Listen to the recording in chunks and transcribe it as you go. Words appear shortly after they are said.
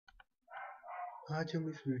आज हम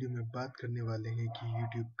इस वीडियो में बात करने वाले हैं कि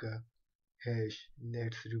YouTube का हैश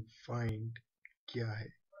लेट्स रिवाइंड क्या है।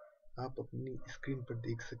 आप अपनी स्क्रीन पर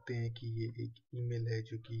देख सकते हैं कि ये एक ईमेल है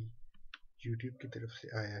जो कि YouTube की तरफ से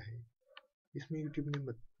आया है। इसमें YouTube ने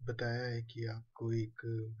बताया है कि आपको एक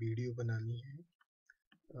वीडियो बनानी है,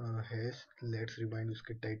 हैश लेट्स रिवाइंड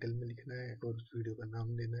उसके टाइटल में लिखना है और उस वीडियो का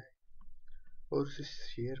नाम देना है और उसे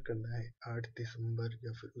शेयर करना है 8 दिसंबर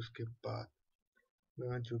या फिर उसके बाद,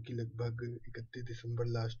 जो कि लगभग 31 दिसंबर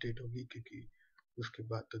लास्ट डेट होगी, क्योंकि उसके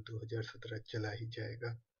बाद तो 2017 चला ही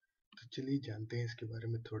जाएगा। तो चलिए जानते हैं इसके बारे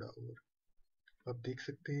में थोड़ा और। आप देख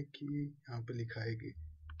सकते हैं कि यहाँ पे लिखा है कि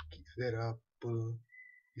अगर आप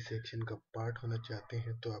इस सेक्शन का पार्ट होना चाहते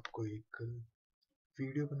हैं तो आपको एक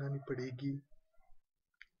वीडियो बनानी पड़ेगी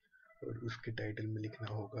और उसके टाइटल में लिखना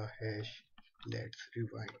होगा हैश लेट्स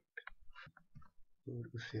रिवाइंड और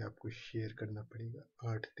उसे आपको शेयर करना पड़ेगा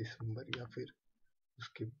 8 दिसंबर या फिर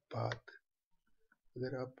उसके बाद।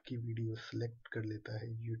 अगर आपकी वीडियो सेलेक्ट कर लेता है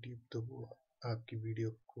यूट्यूब तो वो आपकी वीडियो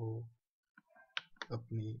को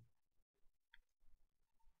अपनी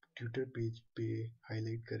ट्विटर पेज पे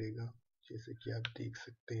हाईलाइट करेगा। जैसे कि आप देख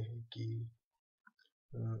सकते हैं कि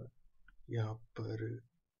यहाँ पर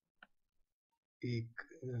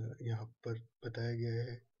यहाँ पर बताया गया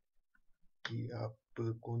है कि आप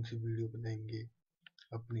कौन सी वीडियो बनाएंगे,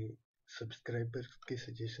 अपने सब्सक्राइबर के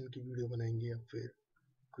सजेशन की वीडियो बनाएंगे या फिर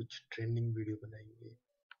कुछ ट्रेंडिंग वीडियो बनाएंगे।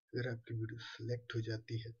 अगर आपकी वीडियो सेलेक्ट हो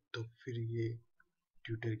जाती है तो फिर ये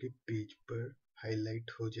ट्विटर के पेज पर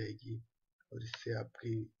हाईलाइट हो जाएगी और इससे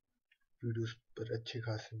आपकी वीडियोस पर अच्छे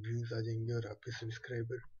खासे व्यूज आ जाएंगे और आपके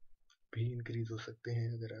सब्सक्राइबर भी इंक्रीज हो सकते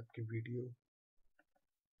हैं अगर आपकी वीडियो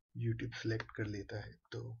यूट्यूब सेलेक्ट कर लेता है।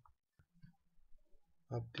 तो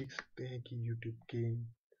आप देख सकते हैं कि यूट्यूब के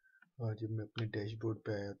जब मैं अपने डैशबोर्ड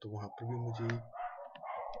पे आया तो वहाँ पर भी मुझे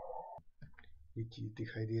ये चीज़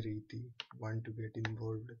दिखाई दे रही थी, want to get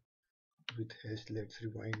involve with hash let's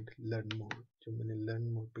rewind learn more. जब मैंने लर्न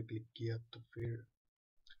मोर पे क्लिक किया तो फिर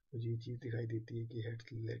मुझे ये चीज़ दिखाई देती है कि हैश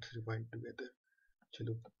लेट्स रिवाइंड टुगेदर,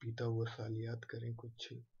 चलो बीता हुआ साल याद करें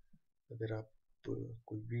कुछ। अगर आप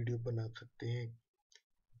कोई वीडियो बना सकते हैं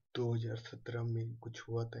 2017 में कुछ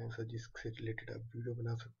हुआ था ऐसा जिससे रिलेटेड आप वीडियो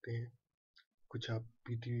बना सकते हैं। कुछ आप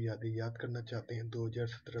बीती हुई यादें याद करना चाहते हैं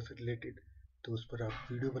 2017 से रिलेटेड तो उस पर आप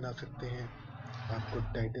वीडियो बना सकते हैं। आपको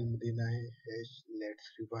टाइटल में देना है हैश लेट्स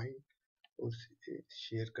रिवाइंड और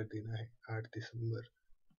शेयर कर देना है 8 दिसंबर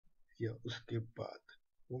या उसके बाद।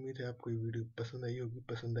 उम्मीद है आपको ये वीडियो पसंद आई होगी।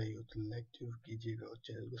 पसंद आई हो तो लाइक जरूर कीजिएगा और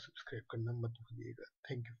चैनल को सब्सक्राइब करना मत भूलिएगा।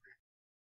 Thank you.